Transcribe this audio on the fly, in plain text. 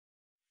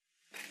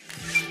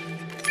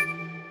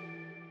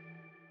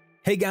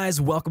Hey guys,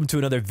 welcome to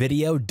another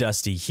video.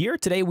 Dusty here.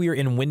 Today we are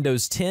in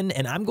Windows 10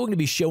 and I'm going to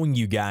be showing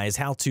you guys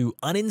how to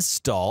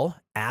uninstall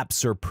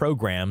apps or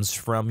programs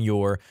from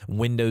your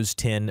Windows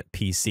 10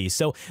 PC.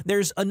 So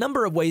there's a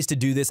number of ways to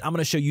do this. I'm going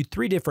to show you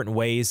three different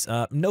ways,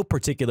 no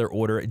particular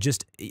order,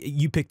 just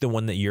you pick the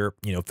one that you're,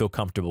 feel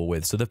comfortable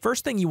with. So the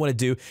first thing you want to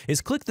do is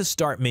click the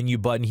Start menu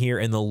button here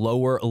in the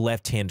lower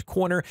left-hand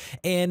corner,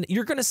 and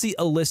you're going to see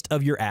a list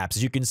of your apps.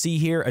 As you can see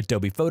here,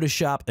 Adobe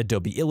Photoshop,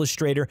 Adobe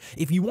Illustrator.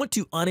 If you want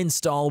to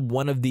uninstall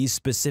one of these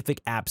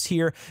specific apps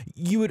here,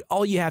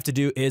 all you have to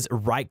do is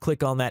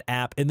right-click on that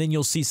app, and then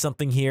you'll see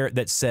something here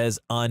that says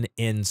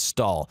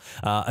Uninstall.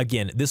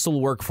 Again, this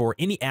will work for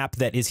any app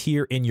that is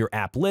here in your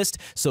app list.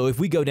 So if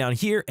we go down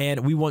here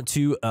and we want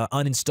to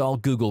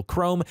uninstall Google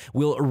Chrome,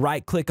 we'll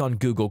right-click on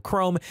Google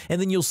Chrome, and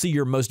then you'll see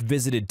your most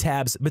visited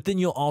tabs, but then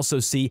you'll also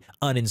see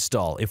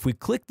Uninstall. If we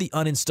click the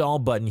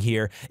Uninstall button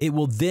here, it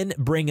will then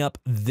bring up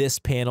this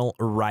panel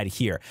right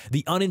here,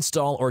 the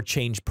Uninstall or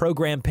Change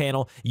Program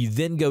panel. You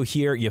then go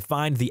here, you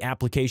find the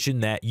application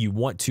that you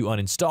want to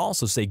uninstall,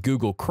 so say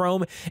Google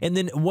Chrome, and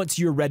then once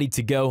you're ready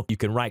to go, you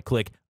can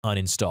right-click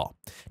Uninstall.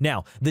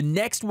 Now, the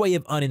next way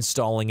of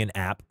uninstalling an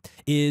app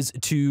is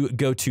to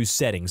go to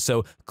Settings.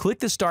 So click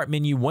the Start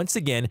menu once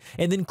again,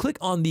 and then click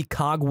on the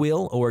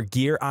cogwheel or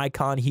gear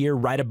icon here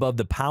right above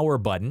the Power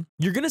button.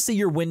 You're going to see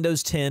your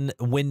Windows 10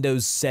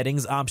 Windows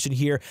Settings option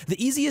here.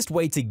 The easiest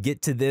way to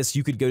get to this,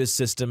 you could go to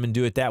System and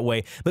do it that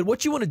way, but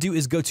what you want to do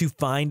is go to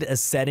Find a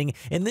Setting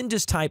and then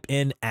just type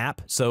in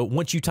App. So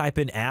once you type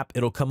in App,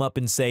 it'll come up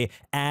and say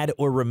Add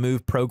or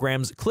Remove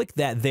Programs. Click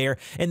that there,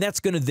 and that's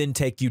going to then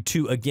take you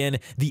to, again,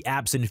 the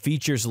apps and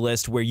features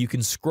list where you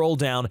can scroll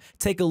down,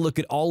 take a look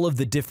at all of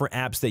the different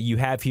apps that you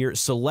have here,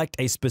 select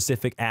a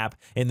specific app,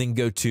 and then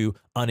go to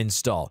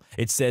uninstall.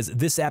 It says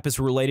this app is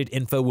related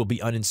info will be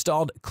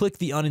uninstalled. Click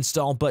the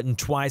uninstall button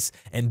twice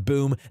and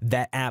boom,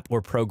 that app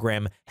or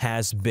program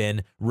has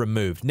been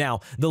removed.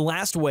 Now, the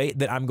last way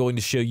that I'm going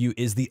to show you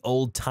is the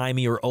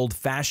old-timey or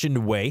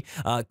old-fashioned way.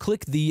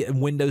 Click the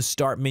Windows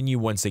Start menu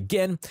once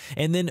again,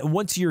 and then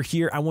once you're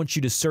here, I want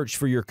you to search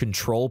for your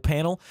control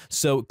panel.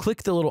 So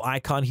click the little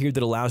icon here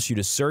that allows you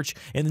to search,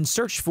 and then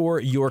search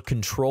for your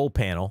control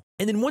panel.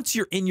 And then once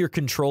you're in your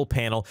control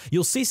panel,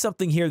 you'll see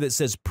something here that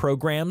says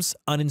Programs,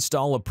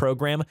 Uninstall a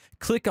Program.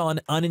 Click on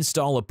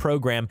Uninstall a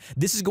Program.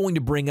 This is going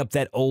to bring up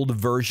that old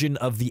version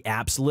of the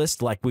apps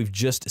list like we've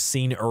just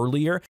seen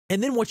earlier.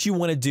 And then what you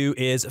want to do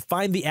is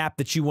find the app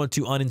that you want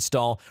to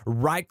uninstall,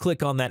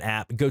 right-click on that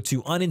app, go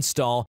to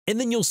Uninstall, and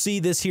then you'll see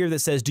this here that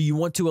says, do you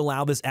want to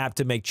allow this app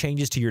to make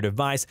changes to your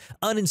device,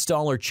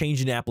 uninstall or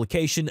change an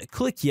application?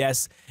 Click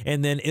Yes,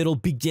 and then it'll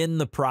begin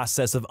the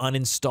process of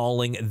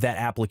uninstalling that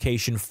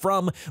application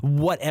from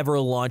whatever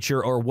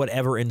launcher or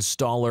whatever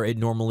installer it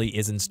normally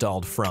is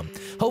installed from.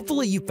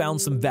 Hopefully you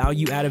found some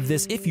value out of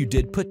this. If you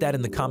did, put that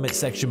in the comment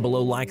section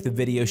below, like the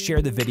video,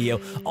 share the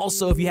video.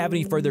 Also, if you have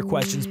any further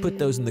questions, put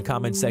those in the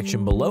comment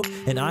section below,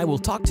 and I will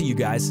talk to you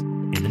guys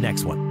in the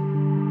next one.